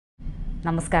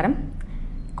നമസ്കാരം.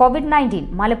 കോവിഡ്-19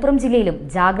 മലപ്പുറം ജില്ലയിലും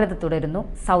ജാഗ്രത തുടരുന്നു.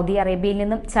 സൗദി അറേബ്യയിൽ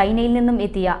നിന്നും ചൈനയിൽ നിന്നും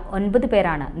എത്തിയ 9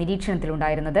 പേരാണ്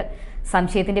നിരീക്ഷണത്തിലുണ്ടായിരുന്നത്.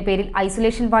 സംശയത്തിന്റെ പേരിൽ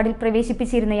ഐസൊലേഷൻ വാർഡിൽ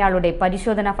പ്രവേശിപ്പിച്ചിരുന്നയാളുടെ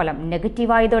പരിശോധനാ ഫലം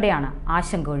നെഗറ്റീവായതോടെയാണ്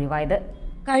ആശങ്ക ഒഴിവായത്.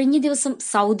 കഴിഞ്ഞ ദിവസം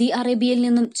സൗദി അറേബ്യയിൽ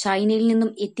നിന്നും ചൈനയിൽ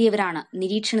നിന്നും എത്തിയവരാണ്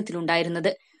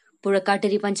നിരീക്ഷണത്തിലുണ്ടായിരുന്നത്.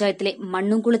 പുഴക്കാട്ടരി പഞ്ചായത്തിലെ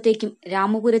മണ്ണുംകുളത്തേക്കും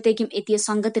രാമപുരത്തേക്കും എത്തിയ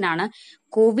സംഘത്തിനാണ്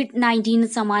കോവിഡ്-19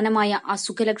 സമാനമായ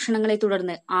അസുഖലക്ഷണങ്ങളെ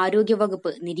തുടർന്ന്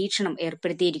ആരോഗ്യവകുപ്പ് നിരീക്ഷണം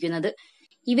ഏർപ്പെടുത്തിയിരിക്കുന്നത്.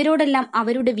 ഇവരോടെല്ലാം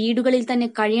അവരുടെ വീടുകളിൽ തന്നെ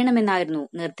കഴിയണമെന്നായിരുന്നു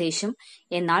നിർദ്ദേശം.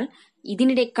 എന്നാൽ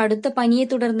ഇതിനിടെ കടുത്ത പനിയെ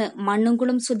തുടർന്ന്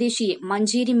മണ്ണുംകുളം സ്വദേശിയെ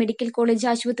മഞ്ചേരി മെഡിക്കൽ കോളേജ്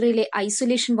ആശുപത്രിയിലെ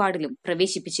ഐസൊലേഷൻ വാർഡിലും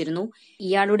പ്രവേശിപ്പിച്ചിരുന്നു.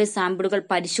 ഇയാളുടെ സാമ്പിളുകൾ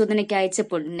പരിശോധനയ്ക്ക്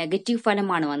അയച്ചപ്പോൾ നെഗറ്റീവ്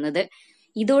ഫലമാണ് വന്നത്.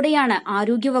 ഇതോടെയാണ്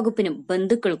ആരോഗ്യവകുപ്പിനും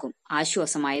ബന്ധുക്കൾക്കും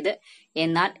ആശ്വാസമായത്.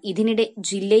 എന്നാൽ ഇതിനിടെ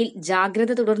ജില്ലയിൽ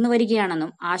ജാഗ്രത തുടർന്നു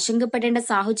വരികയാണെന്നും ആശങ്കപ്പെടേണ്ട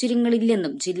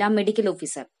സാഹചര്യങ്ങളില്ലെന്നും ജില്ലാ മെഡിക്കൽ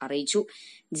ഓഫീസർ അറിയിച്ചു.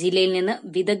 ജില്ലയിൽ നിന്ന്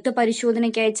വിദഗ്ധ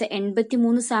പരിശോധനയ്ക്ക് അയച്ച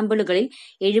 83 സാമ്പിളുകളിൽ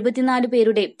 74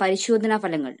 പേരുടെ പരിശോധനാ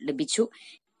ഫലങ്ങൾ ലഭിച്ചു.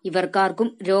 ഇവർക്കാർക്കും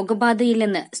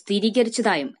രോഗബാധയില്ലെന്ന്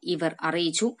സ്ഥിരീകരിച്ചതായും ഇവർ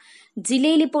അറിയിച്ചു.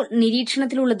 ജില്ലയിൽ ഇപ്പോൾ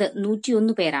നിരീക്ഷണത്തിലുള്ളത്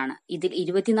 101 പേരാണ്. ഇതിൽ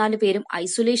 24 പേരും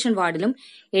ഐസൊലേഷൻ വാർഡിലും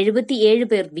 77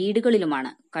 പേർ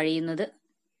വീടുകളിലുമാണ് കഴിയുന്നത്.